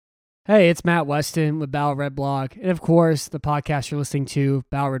Hey, it's Matt Weston with Battle Red Blog, and of course, the podcast you're listening to,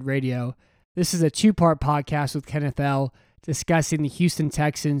 Battle Red Radio. This is a two-part podcast with Kenneth L. discussing the Houston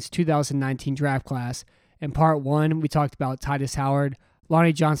Texans 2019 draft class. In part one, we talked about Titus Howard,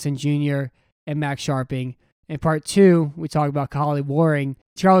 Lonnie Johnson Jr., and Max Sharping. In part two, we talked about Kahale Warring,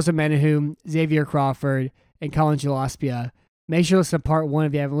 Charles Omenihu, Xavier Crawford, and Colin Gillespie. Make sure to listen to part one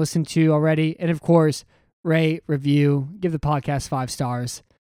if you haven't listened to already, and of course, rate, review, give the podcast 5 stars.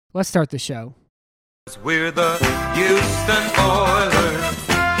 Let's start the show. We're the Houston Oilers,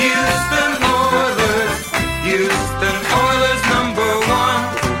 Houston Oilers, Houston Oilers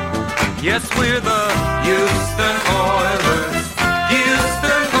 #1. Yes, we're the Houston Oilers,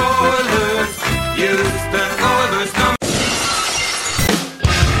 Houston Oilers, Houston Oilers #1.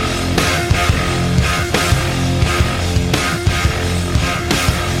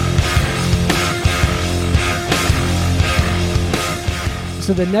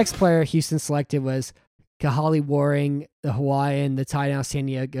 So the next player Houston selected was Kahale Warring, the Hawaiian, the tight end of San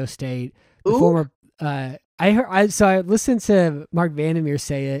Diego State, the former. I listened to Mark Vandermeer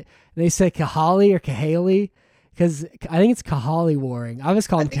say it. And they said Kahale or Kahale because I think it's Kahale Warring. I always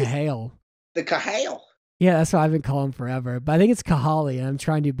call him Kahale. The Kahale. Yeah, that's what I've been calling him forever. But I think it's Kahale, and I'm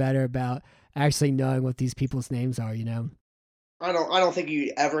trying to do better about actually knowing what these people's names are. You know. I don't think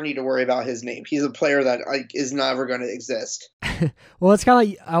you ever need to worry about his name. He's a player that is never going to exist. Well, it's kind of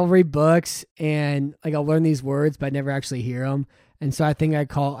like I'll read books and I'll learn these words, but I never actually hear them. And so I think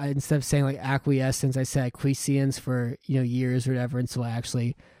instead of saying acquiescence, I said acquiescence for years or whatever until I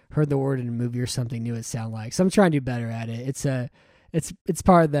actually heard the word in a movie or something new it sound like. So I'm trying to do better at it. It's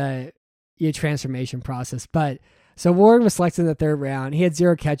part of the transformation process. But so Warren was selected in the 3rd round. He had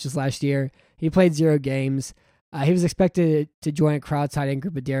 0 catches last year. He played 0 games. He was expected to join a crowd tight end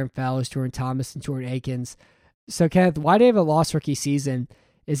group of Darren Fells, Jordan Thomas, and Jordan Akins. So, Kenneth, why do they have a lost rookie season?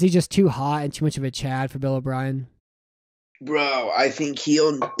 Is he just too hot and too much of a Chad for Bill O'Brien? Bro, I think he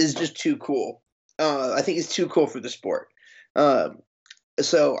is just too cool. I think he's too cool for the sport.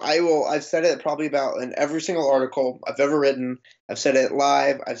 So I've said it probably about in every single article I've ever written. I've said it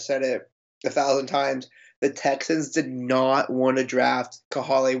live. I've said it 1,000 times. The Texans did not want to draft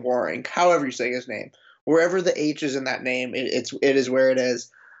Kahale Warring, however you say his name. Wherever the H is in that name, it is where it is.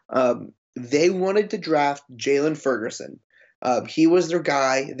 They wanted to draft Jalen Ferguson. He was their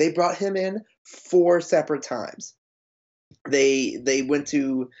guy. They brought him in 4 separate times. They went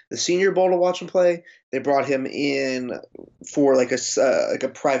to the Senior Bowl to watch him play. They brought him in for a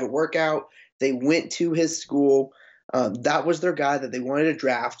private workout. They went to his school. That was their guy that they wanted to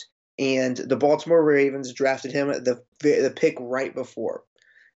draft, and the Baltimore Ravens drafted him at the pick right before.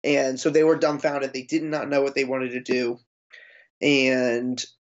 And so they were dumbfounded. They did not know what they wanted to do. And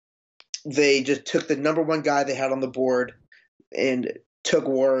they just took the #1 guy they had on the board and took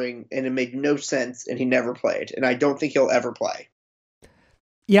Warring, and it made no sense, and he never played. And I don't think he'll ever play.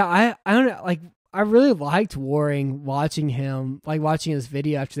 Yeah, I don't know. I really liked Warring, watching his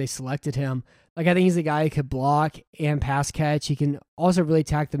video after they selected him. I think he's a guy who could block and pass catch. He can also really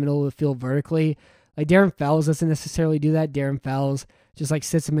attack the middle of the field vertically. Darren Fells doesn't necessarily do that. Darren Fells just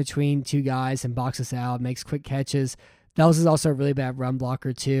sits in between 2 guys and boxes out, makes quick catches. Fells is also a really bad run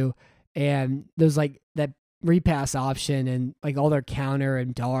blocker too. And there's that repass option and all their counter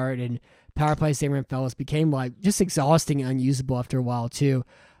and dart and power plays Darren Fells became just exhausting and unusable after a while too.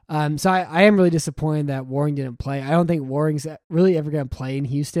 So I am really disappointed that Warring didn't play. I don't think Warring's really ever going to play in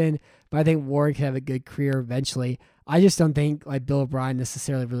Houston, but I think Warring could have a good career eventually. I just don't think Bill O'Brien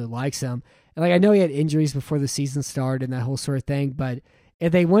necessarily really likes him. And I know he had injuries before the season started and that whole sort of thing, but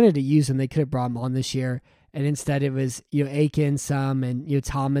if they wanted to use him, they could have brought him on this year. And instead it was, Aiken some and,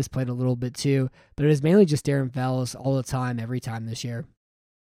 Thomas played a little bit too, but it was mainly just Darren Fells all the time, every time this year.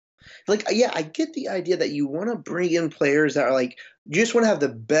 I get the idea that you want to bring in players that are you just want to have the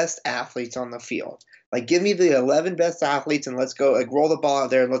best athletes on the field. Give me the 11 best athletes and let's go roll the ball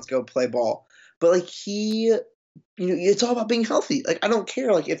out there and let's go play ball. But it's all about being healthy. I don't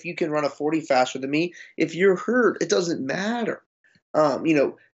care if you can run a 40 faster than me. If you're hurt, it doesn't matter.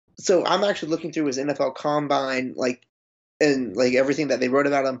 So I'm actually looking through his NFL Combine, and everything that they wrote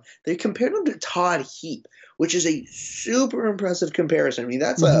about him. They compared him to Todd Heap, which is a super impressive comparison. I mean,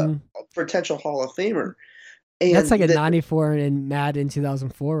 that's a potential Hall of Famer. And that's a 94 in Madden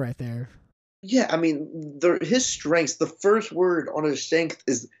 2004 right there. Yeah, I mean, his strengths, the first word on his strength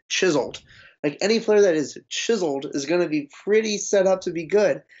is chiseled. Any player that is chiseled is going to be pretty set up to be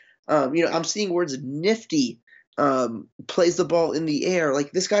good. I'm seeing words nifty, plays the ball in the air.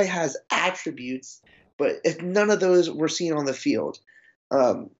 This guy has attributes, but if none of those were seen on the field.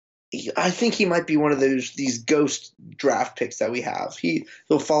 I think he might be one of these ghost draft picks that we have.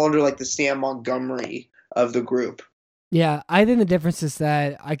 He'll fall under like the Sam Montgomery of the group. Yeah, I think the difference is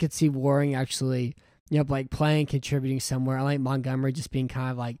that I could see Waring actually, like playing, contributing somewhere. I like Montgomery just being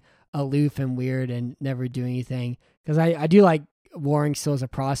kind of like aloof and weird and never doing anything. Because I do like Waring still as a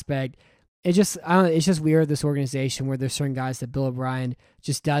prospect. It just, I don't know, it's just weird, this organization where there's certain guys that Bill O'Brien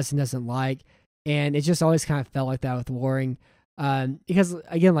just does and doesn't like. And it just always kind of felt like that with Waring. Because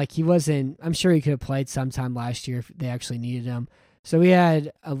again, like he wasn't, I'm sure he could have played sometime last year if they actually needed him. So we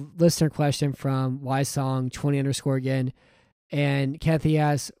had a listener question from Ysong20_ again. And Kathy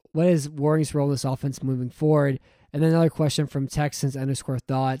asks, what is Waring's role in this offense moving forward? And then another question from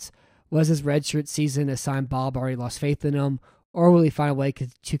Texans_thoughts. Was his redshirt season a sign Bob already lost faith in him? Or will he find a way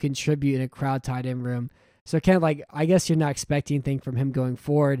to contribute in a crowd tight end room? So kind of like, I guess you're not expecting anything from him going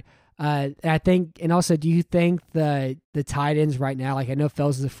forward. I think, and also, do you think the tight ends right now, like I know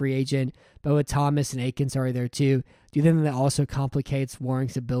Fells is a free agent, but with Thomas and Akins already there too, do you think that also complicates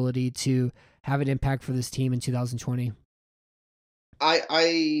Waring's ability to have an impact for this team in 2020?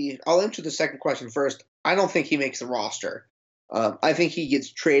 I'll answer the second question first. I don't think he makes the roster. I think he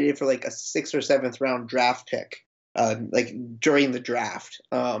gets traded for like a 6th or 7th round draft pick, like during the draft.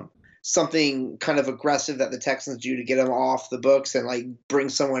 Something kind of aggressive that the Texans do to get him off the books and like bring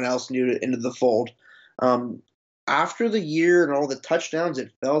someone else new into the fold. After the year and all the touchdowns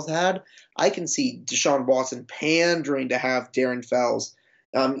that Fells had, I can see Deshaun Watson pandering to have Darren Fells.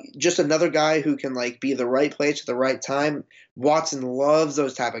 Just another guy who can like be the right place at the right time. Watson loves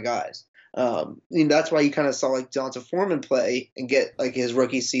those type of guys. That's why you kind of saw like D'Onta Foreman play and get like his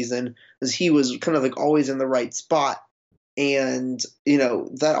rookie season, because he was kind of like always in the right spot. And,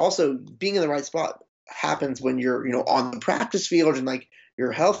 that also being in the right spot happens when you're, on the practice field and like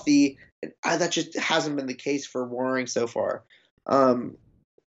you're healthy. And that just hasn't been the case for Waring so far.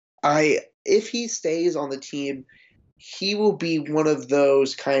 If he stays on the team, he will be one of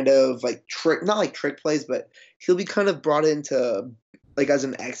those kind of like not like trick plays, but he'll be kind of brought into like as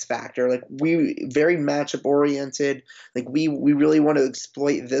an X factor. Like we very matchup oriented. Like we really want to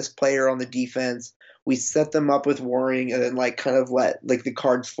exploit this player on the defense. We set them up with Waring and then like kind of let like the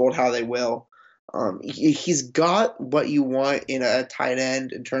cards fold how they will. He's got what you want in a tight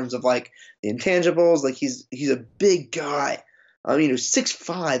end in terms of like the intangibles. Like he's a big guy.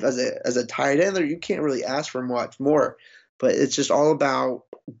 6'5" as a tight end, you can't really ask for much more. But it's just all about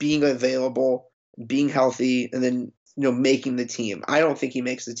being available, being healthy, and then making the team. I don't think he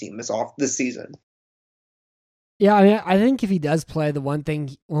makes the team this season. Yeah, I think if he does play, the one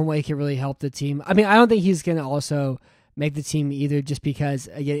way he can really help the team. I don't think he's going to also make the team either, just because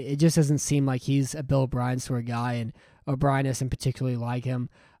again, it just doesn't seem like he's a Bill O'Brien sort of guy, and O'Brien doesn't particularly like him.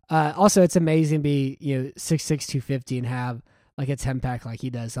 Also, it's amazing to be 6'6", 250 and have like a 10-pack like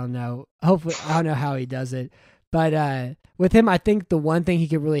he does. I don't know how he does it, but with him, I think the one thing he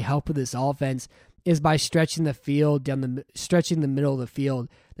could really help with this offense is by stretching the field stretching the middle of the field.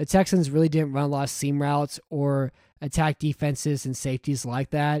 The Texans really didn't run a lot of seam routes or attack defenses and safeties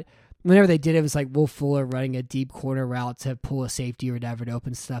like that. Whenever they did, it was like Will Fuller running a deep corner route to pull a safety or whatever to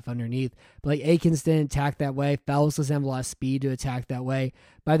open stuff underneath. But like Akins didn't attack that way. Fells doesn't have a lot of speed to attack that way.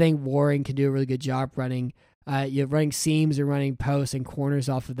 But I think Waring can do a really good job running running seams or running posts and corners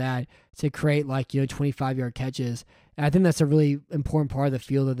off of that to create 25-yard catches. And I think that's a really important part of the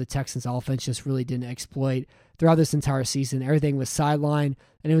field that the Texans offense just really didn't exploit throughout this entire season. Everything was sideline,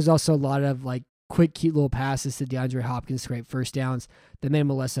 and it was also a lot of quick, cute little passes to DeAndre Hopkins to create first downs that made him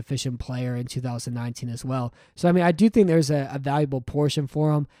a less efficient player in 2019 as well. So, I do think there's a valuable portion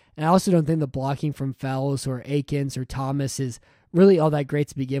for him. And I also don't think the blocking from Fells or Akins or Thomas is really all that great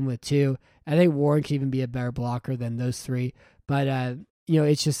to begin with, too. I think Warren can even be a better blocker than those three. But,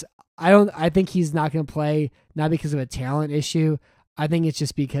 it's just, I think he's not going to play, not because of a talent issue. I think it's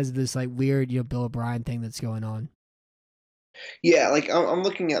just because of this weird, Bill O'Brien thing that's going on. Yeah, I'm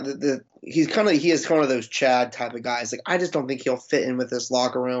looking at he is one of those Chad type of guys. I just don't think he'll fit in with this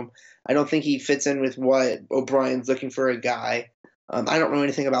locker room. I don't think he fits in with what O'Brien's looking for a guy. I don't know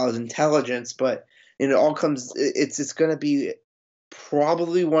anything about his intelligence, but it all comes. It's going to be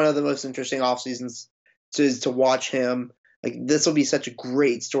probably one of the most interesting off seasons to watch him. This will be such a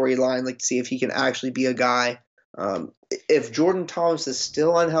great storyline. To see if he can actually be a guy. If Jordan Thomas is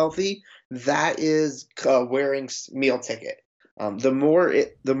still unhealthy, that is Waring's meal ticket. The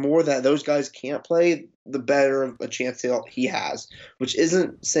more that those guys can't play, the better of a chance he has, which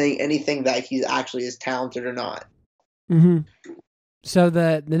isn't saying anything that he actually is talented or not. Mm-hmm. So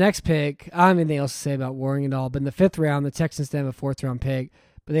the next pick, I don't have anything else to say about Waring at all, but in the 5th round, the Texans didn't have a 4th round pick,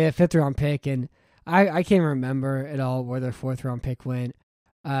 but they had a 5th round pick, and I can't remember at all where their 4th round pick went.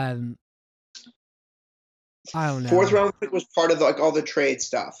 Um, I don't know. Fourth round pick was part of like all the trade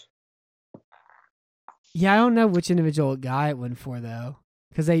stuff. Yeah, I don't know which individual guy it went for though,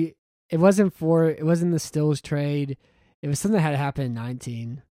 because it wasn't the Stills trade. It was something that had to happen in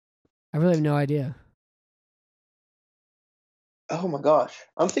 19. I really have no idea. Oh my gosh,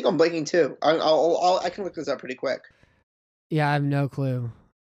 I'm blanking too. I can look this up pretty quick. Yeah, I have no clue.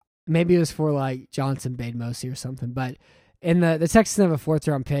 Maybe it was for like Johnson Bademosi or something. But in the Texans have a 4th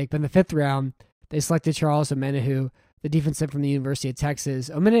round pick, but in the 5th round they selected Charles Omenihu, the defensive from the University of Texas.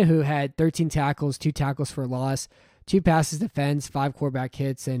 Omenihu had 13 tackles, 2 tackles for loss, 2 passes defense, 5 quarterback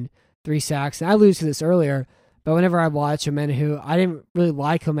hits, and 3 sacks. And I alluded to this earlier, but whenever I watched Omenihu, I didn't really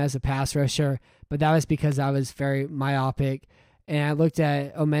like him as a pass rusher, but that was because I was very myopic. And I looked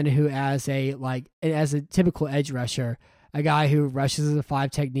at Omenihu as a typical edge rusher, a guy who rushes as a 5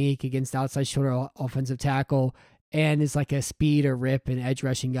 technique against outside shoulder offensive tackle and is like a speed or rip and edge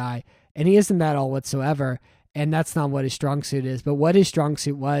rushing guy. And he isn't that all whatsoever. And that's not what his strong suit is. But what his strong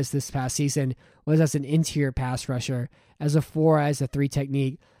suit was this past season was as an interior pass rusher, as a 4, as a 3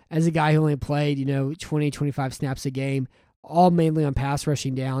 technique, as a guy who only played, 20, 25 snaps a game, all mainly on pass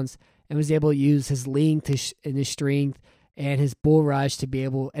rushing downs, and was able to use his length and his strength and his bull rush to be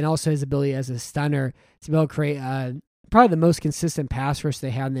able, and also his ability as a stunner to be able to create probably the most consistent pass rush they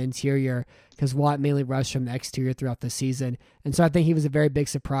had in the interior, because Watt mainly rushed from the exterior throughout the season. And so I think he was a very big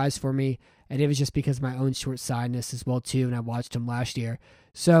surprise for me, and it was just because of my own short-sightedness as well too, and I watched him last year.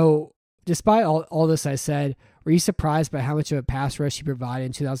 So despite all this I said, were you surprised by how much of a pass rush he provided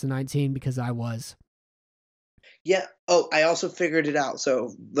in 2019? Because I was. Yeah. Oh, I also figured it out.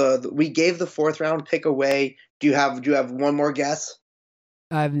 So we gave the 4th round pick away. Do you have one more guess?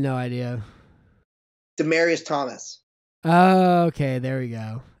 I have no idea. Demarius Thomas. Oh, okay, there we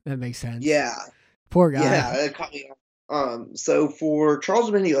go. That makes sense. Yeah. Poor guy. Yeah, it caught me off. So for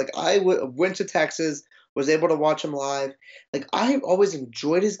Charles Omenihu, like I went to Texas, was able to watch him live. Like I always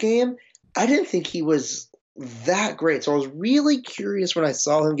enjoyed his game. I didn't think he was that great. So I was really curious when I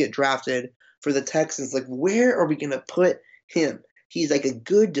saw him get drafted for the Texans. Like, where are we going to put him? He's like a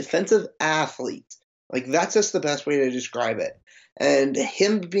good defensive athlete. Like that's just the best way to describe it. And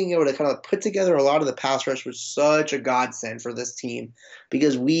him being able to kind of put together a lot of the pass rush was such a godsend for this team,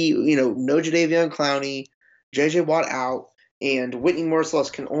 because we, no Jadeveon Clowney, J.J. Watt out, and Whitney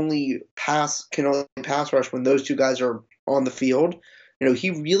Mercilus can only pass rush when those 2 guys are on the field. He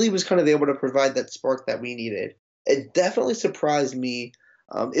really was kind of able to provide that spark that we needed. It definitely surprised me.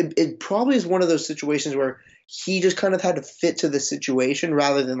 It probably is one of those situations where he just kind of had to fit to the situation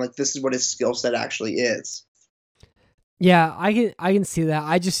rather than like this is what his skill set actually is. Yeah, I can see that.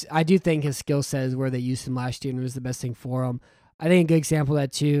 I do think his skill set is where they used him last year and it was the best thing for him. I think a good example of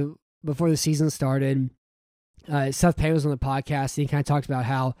that too, before the season started, Seth Payne was on the podcast and he kind of talked about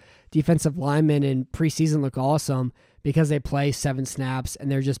how defensive linemen in preseason look awesome because they play 7 snaps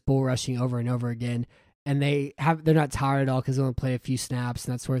and they're just bull rushing over and over again. And they're not tired at all because they only play a few snaps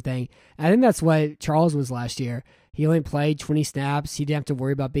and that sort of thing. And I think that's what Charles was last year. He only played 20 snaps. He didn't have to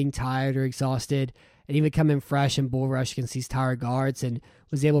worry about being tired or exhausted. And he would come in fresh and bull rush against these tired guards and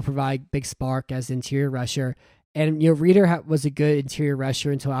was able to provide big spark as interior rusher. And Reeder was a good interior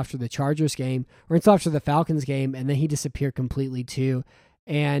rusher until after the Chargers game, or until after the Falcons game, and then he disappeared completely too.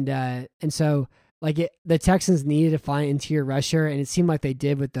 And so the Texans needed to find an interior rusher, and it seemed like they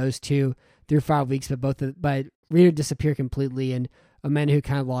did with those 2 through 5 weeks. But Reeder disappeared completely, and Omenihu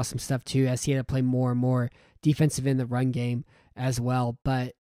kind of lost some stuff too, as he had to play more and more defensive in the run game as well.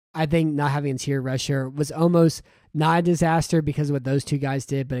 But I think not having interior rusher was almost not a disaster because of what those 2 guys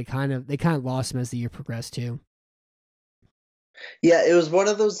did, but they kind of lost him as the year progressed too. Yeah, it was one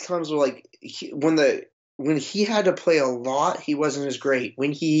of those times where like when he had to play a lot, he wasn't as great.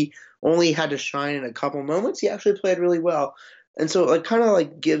 When he only had to shine in a couple moments, he actually played really well. And so it kind of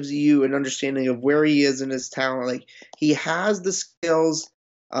like gives you an understanding of where he is in his talent. Like he has the skills,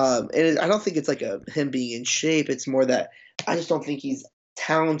 and I don't think it's like him being in shape. It's more that I just don't think he's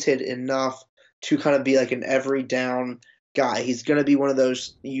talented enough to kind of be like an every down guy. He's going to be one of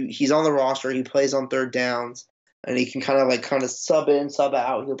those. He's on the roster. He plays on 3rd downs, and he can kind of sub in, sub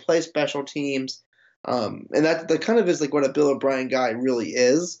out. He'll play special teams. And that kind of is like what a Bill O'Brien guy really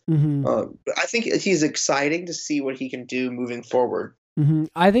is. Mm-hmm. I think he's exciting to see what he can do moving forward. Mm-hmm.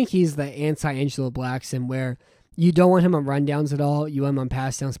 I think he's the anti-Angelo Blackson, where you don't want him on rundowns at all. You want him on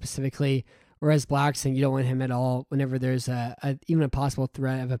pass downs specifically. Whereas Blackson, you don't want him at all whenever there's even a possible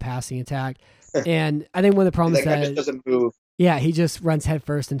threat of a passing attack. And I think one of the problems that just doesn't move. Yeah, he just runs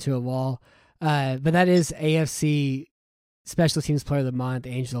headfirst into a wall. But that is AFC Special Teams Player of the Month,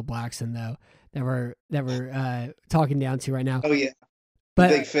 Angelo Blackson, though, that we're talking down to right now. Oh yeah. But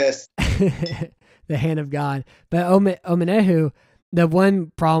Big fist. the hand of God. But Omenehu, the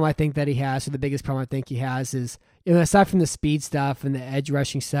one problem I think that he has, or the biggest problem I think he has, is aside from the speed stuff and the edge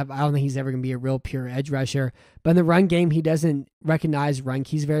rushing stuff, I don't think he's ever going to be a real pure edge rusher. But in the run game, he doesn't recognize run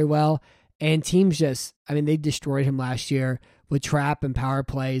keys very well. And teams they destroyed him last year with trap and power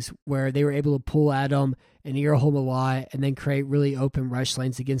plays where they were able to pull at him and ear hole him a lot and then create really open rush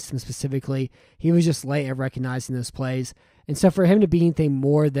lanes against him specifically. He was just late at recognizing those plays. And so for him to be anything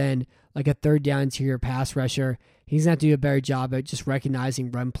more than like a third down interior pass rusher, he's going to do a better job at just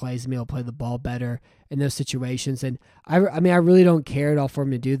recognizing run plays and being able to play the ball better in those situations. And I really don't care at all for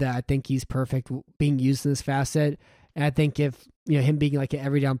him to do that. I think he's perfect being used in this facet. And I think if, him being like an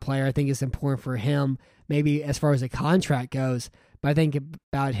every down player, I think it's important for him, maybe as far as a contract goes. But I think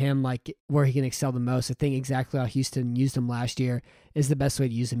about him, like where he can excel the most. I think exactly how Houston used him last year is the best way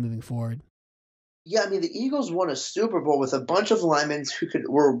to use him moving forward. Yeah, the Eagles won a Super Bowl with a bunch of linemen who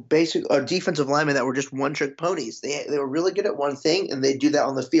were defensive linemen that were just one-trick ponies. They were really good at one thing, and they'd do that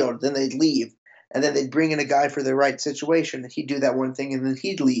on the field. Then they'd leave, and then they'd bring in a guy for the right situation, and he'd do that one thing, and then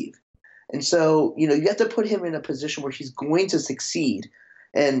he'd leave. And so, you have to put him in a position where he's going to succeed.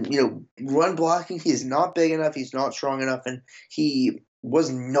 And, run blocking, he's not big enough, he's not strong enough, and he was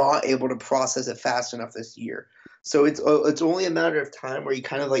not able to process it fast enough this year. So it's only a matter of time where he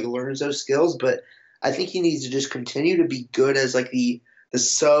kind of like learns those skills, but I think he needs to just continue to be good as like the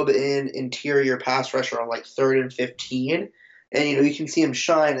sub in interior pass rusher on like 3rd and 15. And, you can see him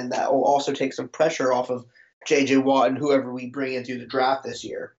shine, and that will also take some pressure off of J.J. Watt and whoever we bring into the draft this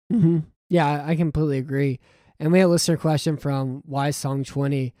year. Mm-hmm. Yeah, I completely agree. And we had a listener question from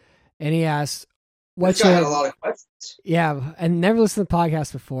YSong20, and he asked, This guy had a lot of questions. Yeah, and never listened to the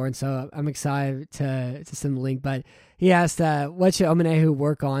podcast before, and so I'm excited to send the link. But he asked, what should Omenehu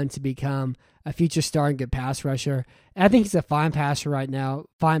work on to become a future star and good pass rusher? And I think he's a fine passer right now,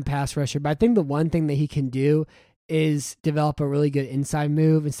 fine pass rusher. But I think the one thing that he can do is develop a really good inside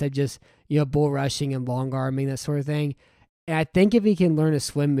move instead of just, bull rushing and long arming, that sort of thing. And I think if he can learn a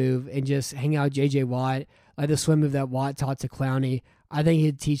swim move and just hang out with J.J. Watt, like the swim move that Watt taught to Clowney, I think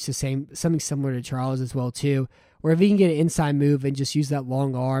he'd teach something similar to Charles as well too. Where if he can get an inside move and just use that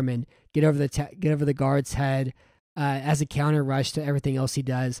long arm and get over the guard's head as a counter rush to everything else he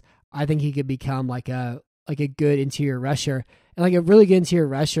does, I think he could become like a good interior rusher. And like a really good interior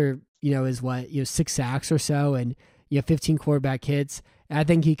rusher, is 6 sacks or so and 15 quarterback hits. And I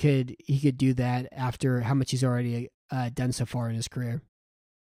think he could do that after how much he's already done so far in his career.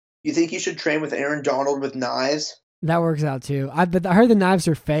 You think you should train with Aaron Donald with knives? That works out too. But I heard the knives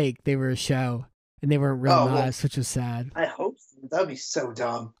are fake. They were a show, and they weren't real knives, which was sad. I hope so. That would be so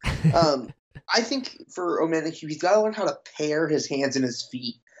dumb. I think for Omenehu, he's got to learn how to pair his hands and his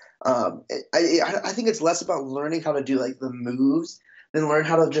feet. I think it's less about learning how to do like the moves than learn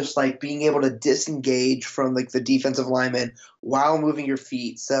how to just like being able to disengage from like the defensive lineman while moving your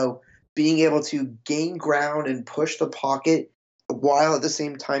feet. So being able to gain ground and push the pocket while at the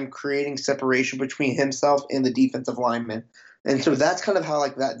same time creating separation between himself and the defensive lineman. And so that's kind of how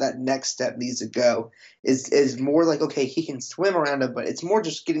like that next step needs to go is more like, okay, he can swim around it, but it's more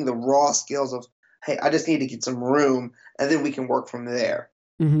just getting the raw skills of, hey, I just need to get some room, and then we can work from there.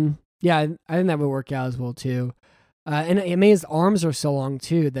 Mm-hmm. Yeah, I think that would work out as well too. And his arms are so long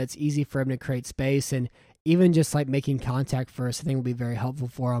too that's easy for him to create space, and even just like making contact first, I think will be very helpful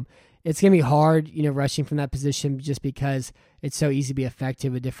for him. It's going to be hard, rushing from that position just because it's so easy to be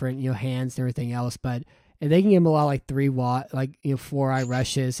effective with different, hands and everything else. But if they can give him a lot of like 3-Watt, like, 4-eye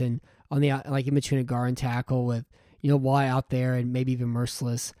rushes and on the, like in between a guard and tackle with, Watt out there and maybe even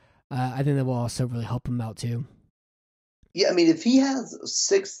Merciless, I think that will also really help him out too. Yeah, if he has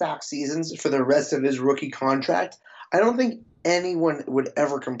 6 sack seasons for the rest of his rookie contract, I don't think anyone would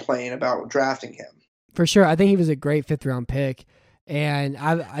ever complain about drafting him. For sure. I think he was a great 5th-round pick. And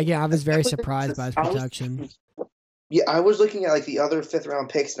I was very surprised by his production. I was looking at like the other 5th-round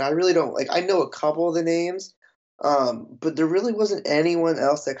picks, and I really don't like. I know a couple of the names, but there really wasn't anyone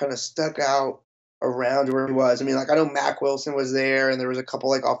else that kind of stuck out around where he was. I know Mack Wilson was there, and there was a couple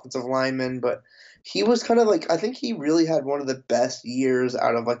like offensive linemen, but he was kind of like, I think he really had one of the best years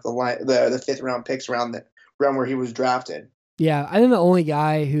out of like the 5th-round picks around where he was drafted. Yeah, I think the only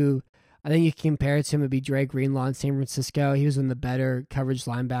guy who I think you can compare it to him would be Dre Greenlaw in San Francisco. He was one of the better coverage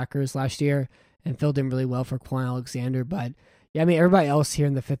linebackers last year and filled in really well for Quan Alexander. But yeah, everybody else here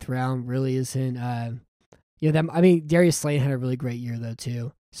in the 5th round really isn't, Darius Slayton had a really great year though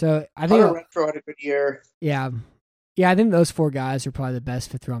too. So I think Hunter Renfrow had a good year. Yeah. Yeah, I think those 4 guys are probably the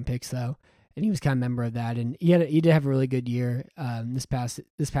best 5th round picks though. and he was kind of a member of that. And he did have a really good year this past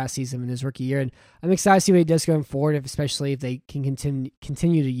season in his rookie year. And I'm excited to see what he does going forward, especially if they can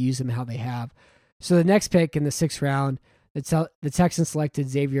continue to use him how they have. So the next pick in the 6th round, the Texans selected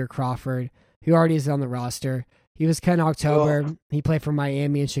Xavier Crawford, who already is on the roster. He was cut in October. Oh. He played for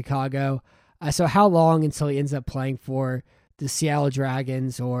Miami and Chicago. So how long until he ends up playing for the Seattle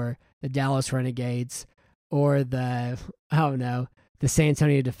Dragons or the Dallas Renegades or the San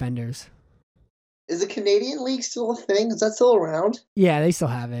Antonio Defenders? Is the Canadian League still a thing? Is that still around? Yeah, they still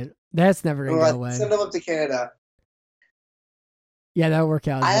have it. That's never going to go away. Send them up to Canada. Yeah, that'll work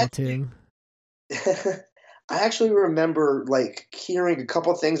out as well, too. I actually remember hearing a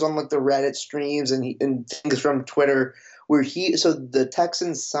couple things on the Reddit streams and things from Twitter where the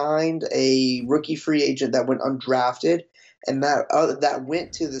Texans signed a rookie free agent that went undrafted, and that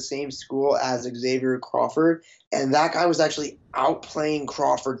went to the same school as Xavier Crawford, and that guy was actually outplaying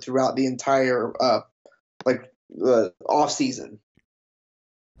Crawford throughout the entire off season.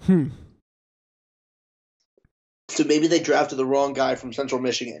 So maybe they drafted the wrong guy from Central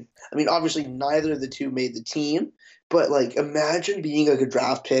Michigan. I mean, obviously neither of the two made the team, but imagine being a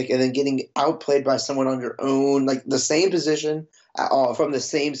draft pick and then getting outplayed by someone on your own, the same position from the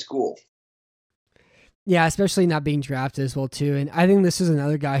same school. Yeah, especially not being drafted as well too. And I think this is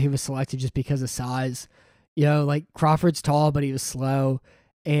another guy who was selected just because of size. Crawford's tall, but he was slow.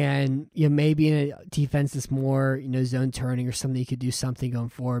 And maybe in a defense that's more zone turning or something, he could do something going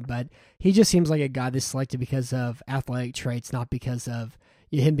forward. But he just seems like a guy that's selected because of athletic traits, not because of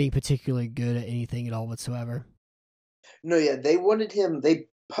him being particularly good at anything at all whatsoever. No, yeah, they wanted him. They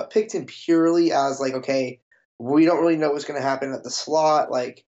picked him purely as okay, we don't really know what's going to happen at the slot.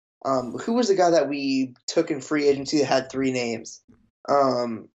 Who was the guy that we took in free agency that had 3 names?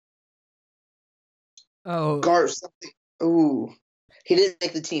 Gar something. Ooh. He didn't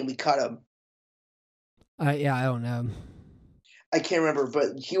make the team. We cut him. Yeah, I don't know. I can't remember,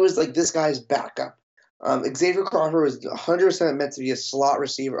 but he was this guy's backup. Xavier Crawford was 100% meant to be a slot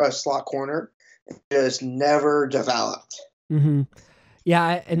receiver, a slot corner, and just never developed. Mm-hmm.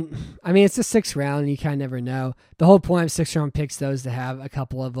 Yeah, and I mean, it's the 6th round, and you kind of never know. The whole point of 6th round picks, though, is to have a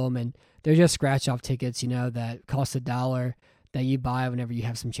couple of them, and they're just scratch-off tickets, that cost $1 that you buy whenever you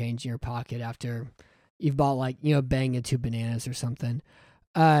have some change in your pocket after you've bought bang and 2 bananas or something.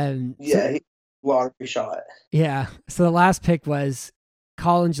 Lottery shot. Yeah. So the last pick was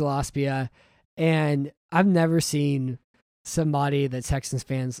Colin Gillespie, and I've never seen somebody that Texans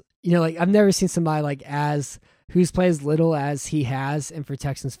fans, I've never seen somebody who's played as little as he has, and for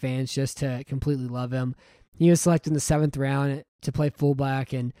Texans fans just to completely love him. He was selected in the 7th round to play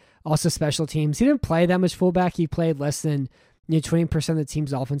fullback and also special teams. He didn't play that much fullback. He played less than 20% of the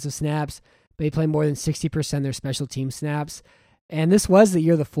team's offensive snaps, but he played more than 60% of their special team snaps. And this was the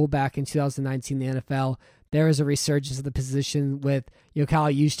year of the fullback in 2019 in the NFL. There was a resurgence of the position with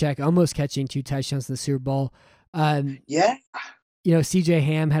Kyle Juszczyk almost catching 2 touchdowns in the Super Bowl. CJ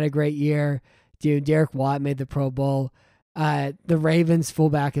Ham had a great year. Derek Watt made the Pro Bowl. The Ravens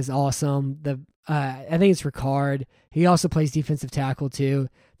fullback is awesome. I think it's Ricard. He also plays defensive tackle too.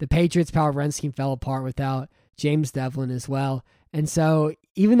 The Patriots' power run scheme fell apart without James Devlin as well. And so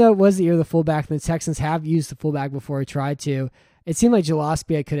even though it was the year of the fullback, and the Texans have used the fullback before he tried to, it seemed like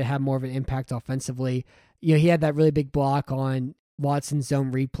Gillespie could have had more of an impact offensively. He had that really big block on Watson's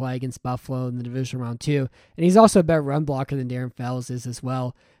zone replay against Buffalo in the division round 2. And he's also a better run blocker than Darren Fells is as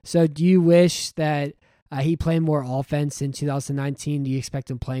well. So do you wish that he played more offense in 2019? Do you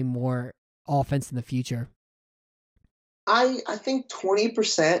expect him playing more offense in the future? I think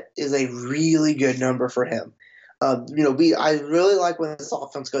 20% is a really good number for him. I really like when this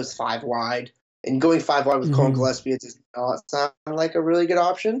offense goes 5 wide, and going 5 wide with Colin Gillespie does not sound like a really good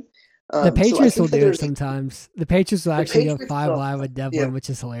option. The Patriots will do it sometimes. The Patriots will actually go 5 wide with Devlin, which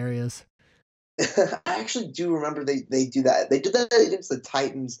is hilarious. I actually do remember they do that. They did that against the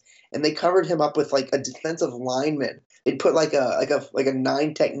Titans, and they covered him up with a defensive lineman. They'd put a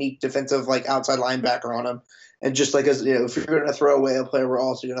 9 technique defensive outside linebacker on him, and just if you're going to throw away a player, we're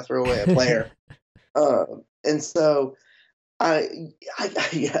also going to throw away a player. And so I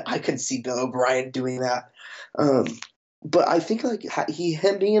can see Bill O'Brien doing that. But I think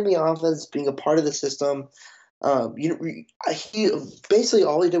him being in the offense, being a part of the system, he basically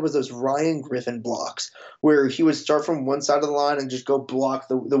all he did was those Ryan Griffin blocks where he would start from one side of the line and just go block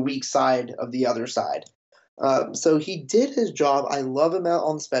the weak side of the other side. So he did his job. I love him out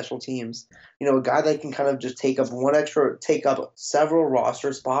on special teams. A guy that can kind of just take up several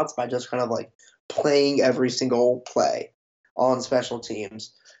roster spots by just kind of playing every single play on special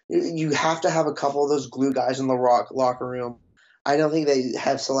teams. You have to have a couple of those glue guys in the locker room. I don't think they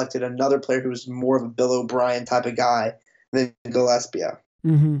have selected another player who's more of a Bill O'Brien type of guy than Gillespie.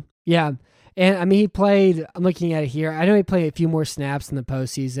 Mm-hmm. Yeah. And I mean, he played, I'm looking at it here. I know he played a few more snaps in the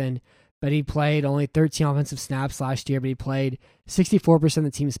postseason, but he played only 13 offensive snaps last year, but he played 64% of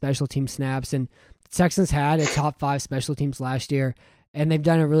the team's special team snaps. And the Texans had a top 5 special teams last year, and they've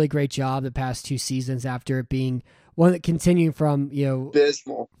done a really great job the past 2 seasons after it being one that continued from,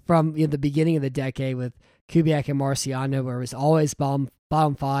 abysmal from the beginning of the decade with Kubiak and Marciano, where it was always bottom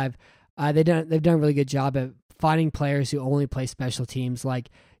 5. They've done a really good job at finding players who only play special teams, like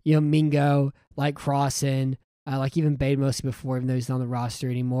Mingo, like Crossan, like even Bade mostly before, even though he's not on the roster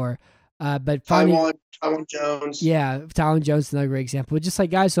anymore. But finding Tywan Jones, Tywan Jones is another great example. But just like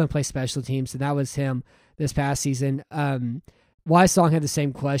guys who don't play special teams, and that was him this past season. Wise Song had the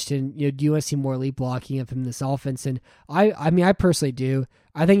same question. Do you want to see more elite blocking of him in this offense? And I personally do.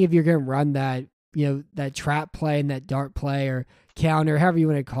 I think if you're going to run that, that trap play and that dart play or counter, however you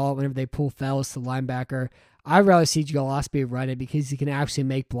want to call it, whenever they pull Fells to linebacker, I'd rather see Gillespie run it because he can actually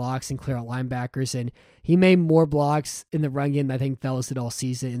make blocks and clear out linebackers. And he made more blocks in the run game than I think Fells did all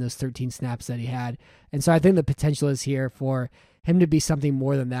season in those 13 snaps that he had. And so I think the potential is here for him to be something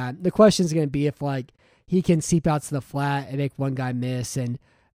more than that. The question is going to be if he can seep out to the flat and make one guy miss and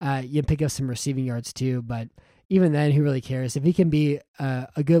you pick up some receiving yards too. But even then, who really cares? If he can be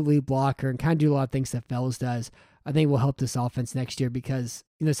a good lead blocker and kind of do a lot of things that Fells does, I think will help this offense next year because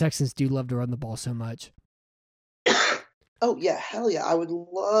Texans do love to run the ball so much. Oh yeah, hell yeah! I would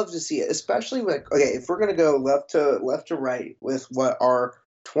love to see it, especially if we're gonna go left to right with what our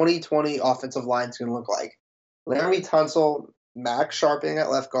 2020 offensive line is gonna look like. Laremy Tunsil, Max Sharping at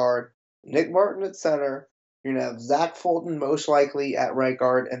left guard, Nick Martin at center. You're going to have Zach Fulton most likely at right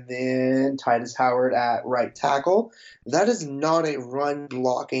guard, and then Titus Howard at right tackle. That is not a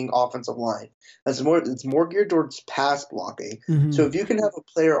run-blocking offensive line. It's more geared towards pass blocking. Mm-hmm. So if you can have a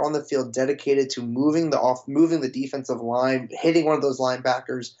player on the field dedicated to moving the defensive line, hitting one of those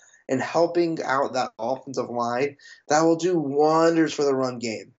linebackers, and helping out that offensive line, that will do wonders for the run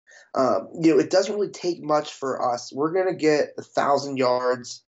game. It doesn't really take much for us. We're going to get 1,000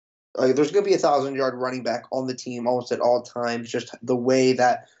 yards. There's going to be 1,000-yard running back on the team almost at all times, just the way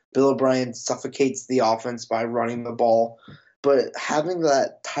that Bill O'Brien suffocates the offense by running the ball. But having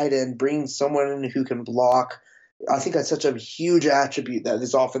that tight end, bringing someone in who can block, I think that's such a huge attribute that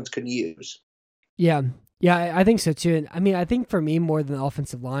this offense could use. Yeah, I think so too. And I mean, I think for me, more than the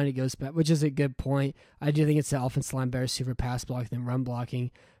offensive line, it goes back, which is a good point. I do think it's the offensive line better suited for pass blocking than run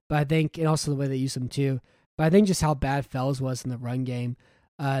blocking. But I think, and also the way they use them too. But I think just how bad Fells was in the run game.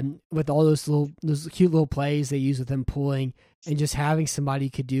 With all those cute little plays they use with him pulling and just having somebody who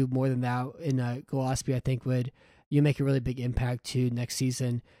could do more than that in Gillespie, I think would make a really big impact to next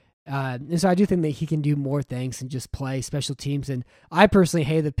season. And so I do think that he can do more things than just play special teams. And I personally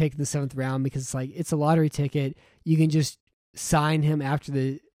hate the pick in the 7th round because it's a lottery ticket. You can just sign him after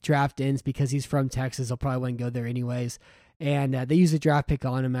the draft ends because he's from Texas. He'll probably wouldn't go there anyways. And they use a draft pick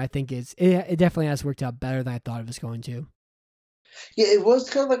on him. And I think it definitely has worked out better than I thought it was going to. Yeah, it was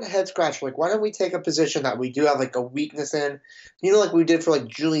kind of like a head scratch. Why don't we take a position that we do have a weakness in? Like we did for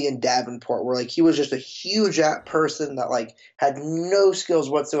Julian Davenport, where he was just a huge person that had no skills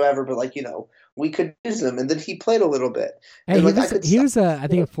whatsoever, but we could use him, and then he played a little bit. Hey, and, he was I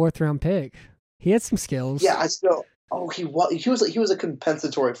think a 4th round pick. He had some skills. Yeah, I still. Oh, he was a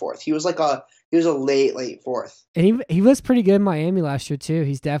compensatory 4th. He was a late 4th. And he was pretty good in Miami last year too.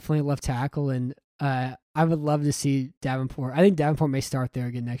 He's definitely left tackle, and I would love to see Davenport. I think Davenport may start there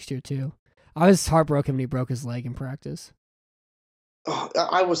again next year too. I was heartbroken when he broke his leg in practice. Oh,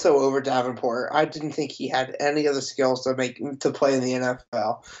 I was so over Davenport. I didn't think he had any other skills to play in the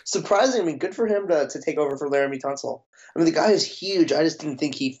NFL. Surprisingly, good for him to take over for Laremy Tunsil. I mean, the guy is huge. I just didn't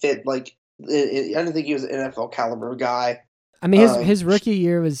think he fit. I didn't think he was an NFL caliber guy. I mean, his rookie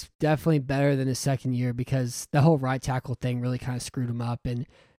year was definitely better than his second year because the whole right tackle thing really kind of screwed him up. And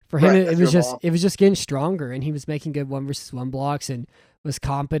for him, it was just getting stronger, and he was making good 1-versus-1 blocks and was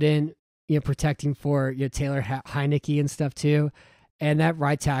competent, protecting for Taylor Heineke and stuff too. And that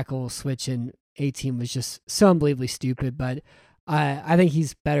right tackle switch in 18 was just so unbelievably stupid. But I think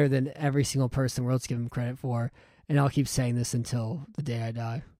he's better than every single person in the world's given him credit for, and I'll keep saying this until the day I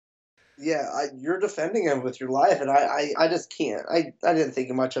die. Yeah, you're defending him with your life, and I just can't. I didn't think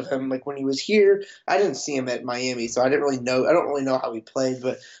much of him when he was here. I didn't see him at Miami, so I don't really know how he played.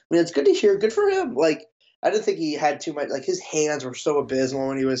 But I mean, it's good to hear. Good for him. I didn't think he had too much. His hands were so abysmal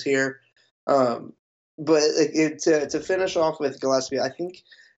when he was here. But to finish off with Gillespie, I think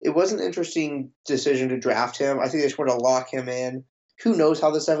it was an interesting decision to draft him. I think they just want to lock him in. Who knows how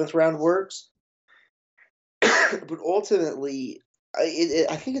the 7th round works? but ultimately,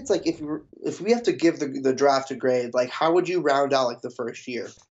 I think it's like if we have to give the draft a grade, like how would you round out like the first year?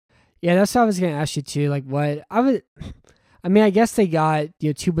 Yeah, that's what I was going to ask you too. Like, what I would, I mean, I guess they got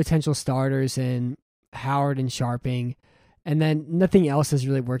two potential starters in Howard and Sharping, and then nothing else has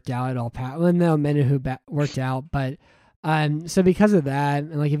really worked out at all. Well, no, Menahu worked out, but so because of that,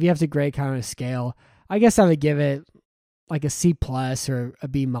 and like if you have to grade kind of a scale, I guess I would give it like a C plus or a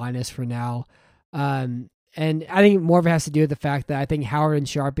B minus for now. And I think more of it has to do with the fact that I think Howard and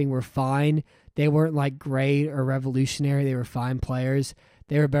Sharping were fine. They weren't like great or revolutionary. They were fine players.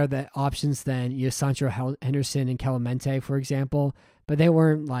 They were better options than Sancho Henderson and Clemente, for example. But they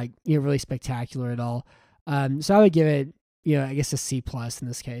weren't like really spectacular at all. So I would give it I guess a C plus in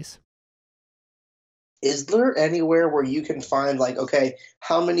this case. Is there anywhere where you can find like, okay,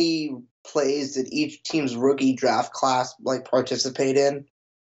 how many plays did each team's rookie draft class like participate in?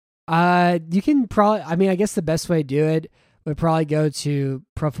 You can probably, I mean, I guess the best way to do it would probably go to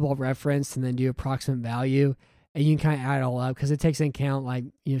Pro Football Reference and then do approximate value, and you can kind of add it all up because it takes into account like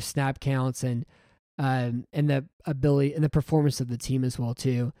snap counts and the ability and the performance of the team as well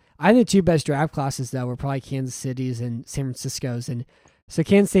too. I think the two best draft classes though were probably Kansas City's and San Francisco's, and so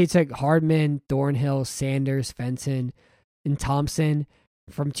Kansas State took Hardman, Thornhill, Sanders, Fenton, and Thompson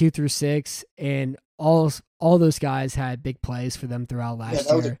from 2 through 6, and all those guys had big plays for them throughout last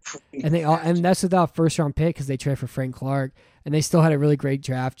year, and that's without first round pick because they traded for Frank Clark, and they still had a really great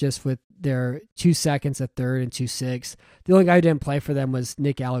draft just with their 2 seconds, a third, and 2 6. The only guy who didn't play for them was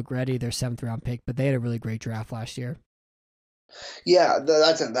Nick Allegretti, their 7th round pick, but they had a really great draft last year. Yeah,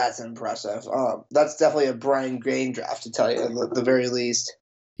 that's impressive. That's definitely a Brian Grain draft to tell you at the very least.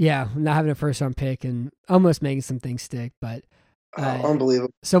 Yeah, not having a first round pick and almost making some things stick, but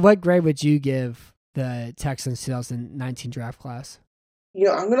unbelievable. So, what grade would you give the Texans 2019 draft class?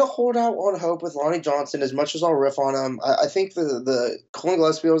 I'm going to hold out on hope with Lonnie Johnson as much as I'll riff on him. I think the Colin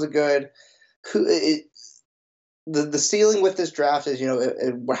Gillespie was a good. The ceiling with this draft is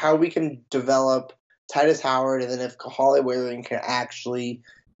how we can develop Titus Howard, and then if Kahale Warring can actually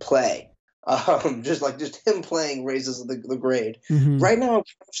play, just him playing raises the grade. Mm-hmm. Right now, I'm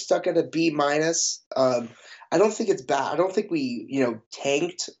stuck at a B minus. I don't think it's bad. I don't think we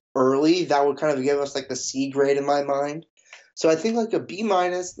tanked early. That would kind of give us like the C grade in my mind. So I think like a B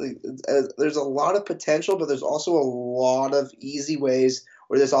minus. There's a lot of potential, but there's also a lot of easy ways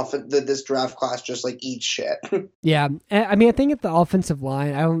where this draft class just like eats shit. Yeah, I mean, I think at the offensive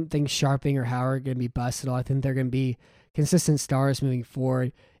line, I don't think Sharping or Howard are going to be busted at all. I think they're going to be consistent stars moving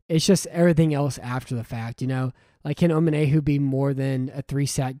forward. It's just everything else after the fact, Like, can Omenehu be more than a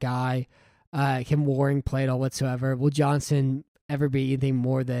 3-sack guy? Can Warring play at all whatsoever? Will Johnson ever be anything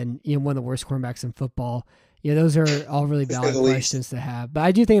more than one of the worst cornerbacks in football? Those are all really valid questions to have. But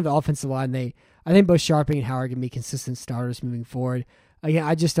I do think of the offensive line, I think both Sharping and Howard can be consistent starters moving forward. Again,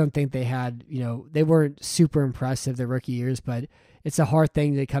 I just don't think they had, they weren't super impressive their rookie years, but it's a hard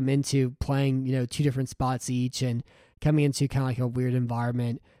thing to come into playing, 2 different spots each and coming into kind of like a weird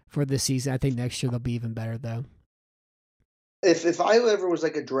environment for this season. I think next year they'll be even better though. If I ever was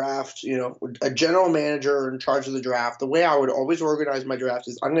like a draft, a general manager in charge of the draft, the way I would always organize my draft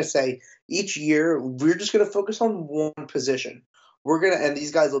is I'm going to say each year we're just going to focus on one position. And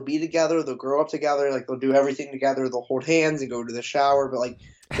these guys will be together, they'll grow up together, like they'll do everything together, they'll hold hands and go to the shower, but like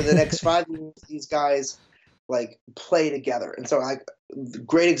for the next 5 years, these guys like play together. And so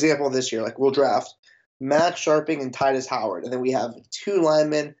great example this year, like we'll draft Matt Sharping and Titus Howard, and then we have 2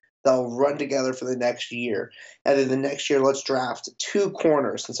 linemen that'll run together for the next year. And then the next year, let's draft 2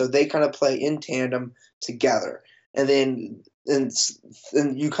 corners. And so they kind of play in tandem together. And then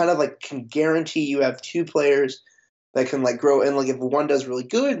and you kind of like can guarantee you have 2 players that can like grow. And like if one does really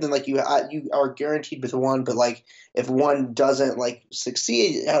good, then like you are guaranteed with one. But like if one doesn't like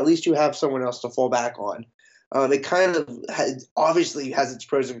succeed, at least you have someone else to fall back on. It kind of obviously has its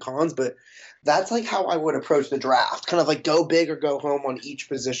pros and cons, but that's like how I would approach the draft. Kind of like go big or go home on each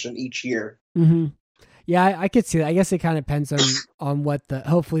position each year. Mm-hmm. Yeah, I could see that. I guess it kind of depends on what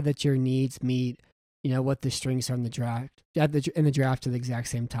hopefully that your needs meet, what the strengths are in the draft, in the draft at the exact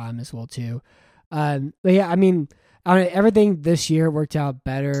same time as well too. But yeah, I mean, everything this year worked out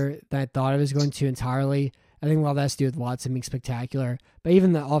better than I thought it was going to entirely. I think a lot of that's to do with Watson being spectacular, but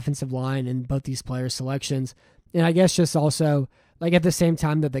even the offensive line and both these players' selections, and I guess just also like at the same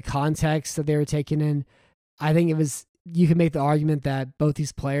time that the context that they were taken in, I think you could make the argument that both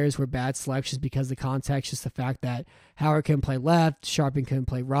these players were bad selections because the context, just the fact that Howard couldn't play left, Sharping couldn't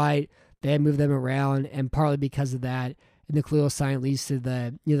play right, they had moved them around, and partly because of that, and the Khalil sign leads to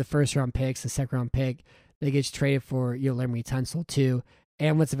the the first round picks, the second round pick that gets traded for Laremy Tunsil too,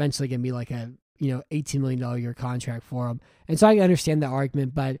 and what's eventually going to be like a $18 million a year contract for him. And so I can understand that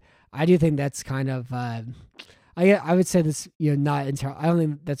argument, but I do think that's kind of, I would say this, not entirely, I don't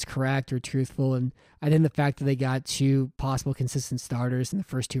think that's correct or truthful. And I think the fact that they got 2 possible consistent starters in the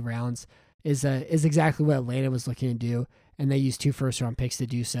first 2 rounds is exactly what Atlanta was looking to do. And they used 2 first-round picks to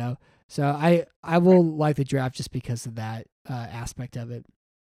do so. So I will like the draft just because of that aspect of it.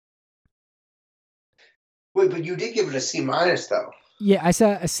 Wait, but you did give it a C- though. Yeah, I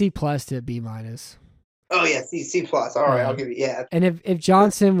said a C+ to a B-. Oh yeah, C+. All right, I'll give you. Yeah. And if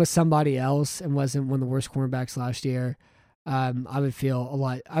Johnson was somebody else and wasn't one of the worst cornerbacks last year, I would feel a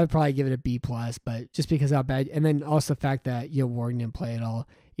lot. I would probably give it a B+, but just because how bad, and then also the fact that Warden didn't play at all,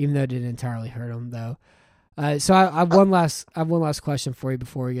 even though it didn't entirely hurt him though. So I have one last question for you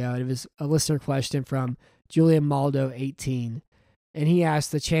before we go. It was a listener question from Julian Maldo 18, and he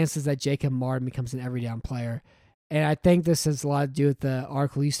asked the chances that Jacob Martin becomes an every down player. And I think this has a lot to do with the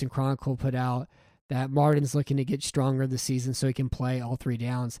article Houston Chronicle put out that Martin's looking to get stronger this season so he can play all 3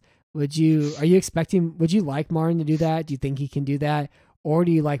 downs. Would you like Martin to do that? Do you think he can do that? Or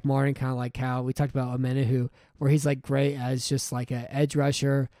do you like Martin kind of like how we talked about Omenihu, where he's like great as just like an edge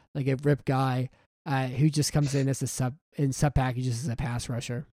rusher, like a rip guy who just comes in as a sub packages as a pass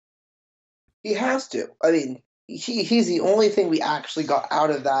rusher? He has to. I mean, he's the only thing we actually got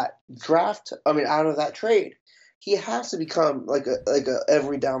out of that draft. I mean, out of that trade. He has to become like a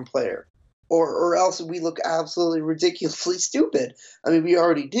every down player, or else we look absolutely ridiculously stupid. I mean, we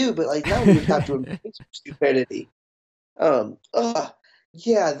already do, but like now we just have to embrace stupidity. Yeah,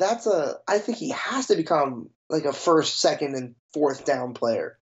 I think he has to become like a first, second, and fourth down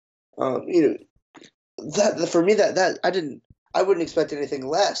player. That for me that I wouldn't expect anything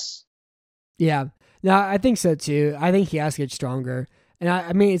less. Yeah, no, I think so too. I think he has to get stronger, and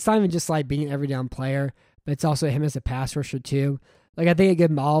I mean it's not even just like being an every down player, but it's also him as a pass rusher too. Like I think a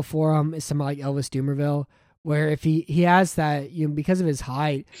good model for him is someone like Elvis Dumervil, where if he has that, because of his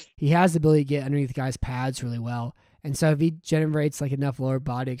height, he has the ability to get underneath guys' pads really well. And so if he generates like enough lower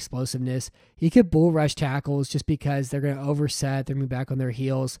body explosiveness, he could bull rush tackles just because they're going to overset, they're moving back on their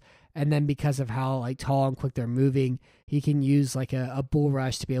heels. And then because of how like tall and quick they're moving, he can use like a bull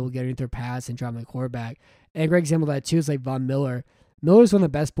rush to be able to get underneath their pads and drive the quarterback. And a great example of that too is like Von Miller. Miller's one of the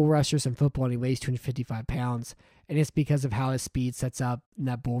best bull rushers in football, and he weighs 255 pounds. And it's because of how his speed sets up in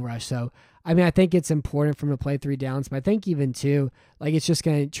that bull rush. So, I mean, I think it's important for him to play 3 downs, but I think even too, like it's just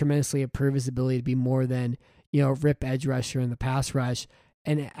going to tremendously improve his ability to be more than, rip edge rusher in the pass rush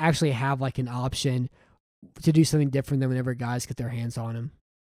and actually have like an option to do something different than whenever guys get their hands on him.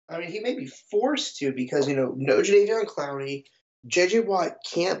 I mean, he may be forced to because, no Jadeveon Clowney, J.J. Watt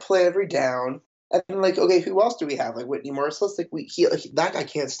can't play every down. And like, okay, who else do we have? Like Whitney Merciless, like that guy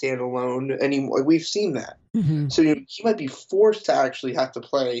can't stand alone anymore. Like, we've seen that, so he might be forced to actually have to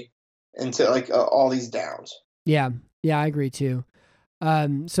play into like all these downs. Yeah, I agree too.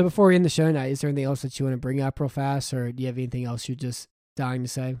 So before we end the show tonight, is there anything else that you want to bring up real fast, or do you have anything else you're just dying to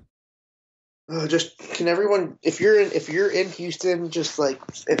say? Just can everyone, if you're in Houston, just like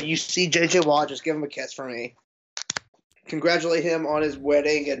if you see J.J. Watt, just give him a kiss for me. Congratulate him on his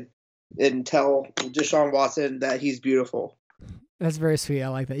wedding and tell Deshaun Watson that he's beautiful. That's very sweet. I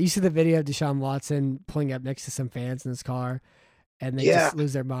like that. You see the video of Deshaun Watson pulling up next to some fans in his car, and they just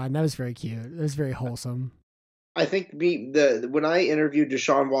lose their mind. That was very cute. It was very wholesome. I think when I interviewed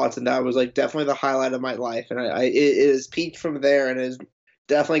Deshaun Watson, that was like definitely the highlight of my life, and it has peaked from there and has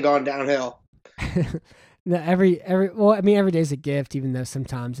definitely gone downhill. No, every day's a gift, even though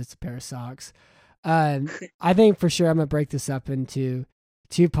sometimes it's a pair of socks. I think for sure I'm gonna break this up into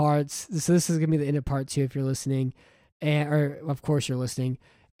 2 parts. So this is gonna be the end of part 2 if you're listening, or of course you're listening.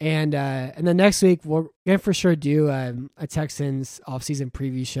 And then next week we're gonna for sure do a Texans offseason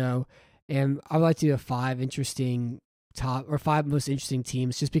preview show, and I'd like to do 5 most interesting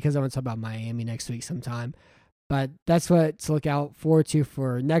teams, just because I want to talk about Miami next week sometime. But that's what to look out forward to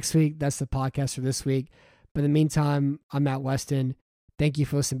for next week. That's the podcast for this week. But in the meantime, I'm Matt Weston. Thank you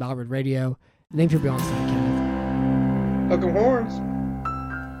for listening to Ballard Radio. And thank you for being on tonight, Kenneth. Hook 'em horns.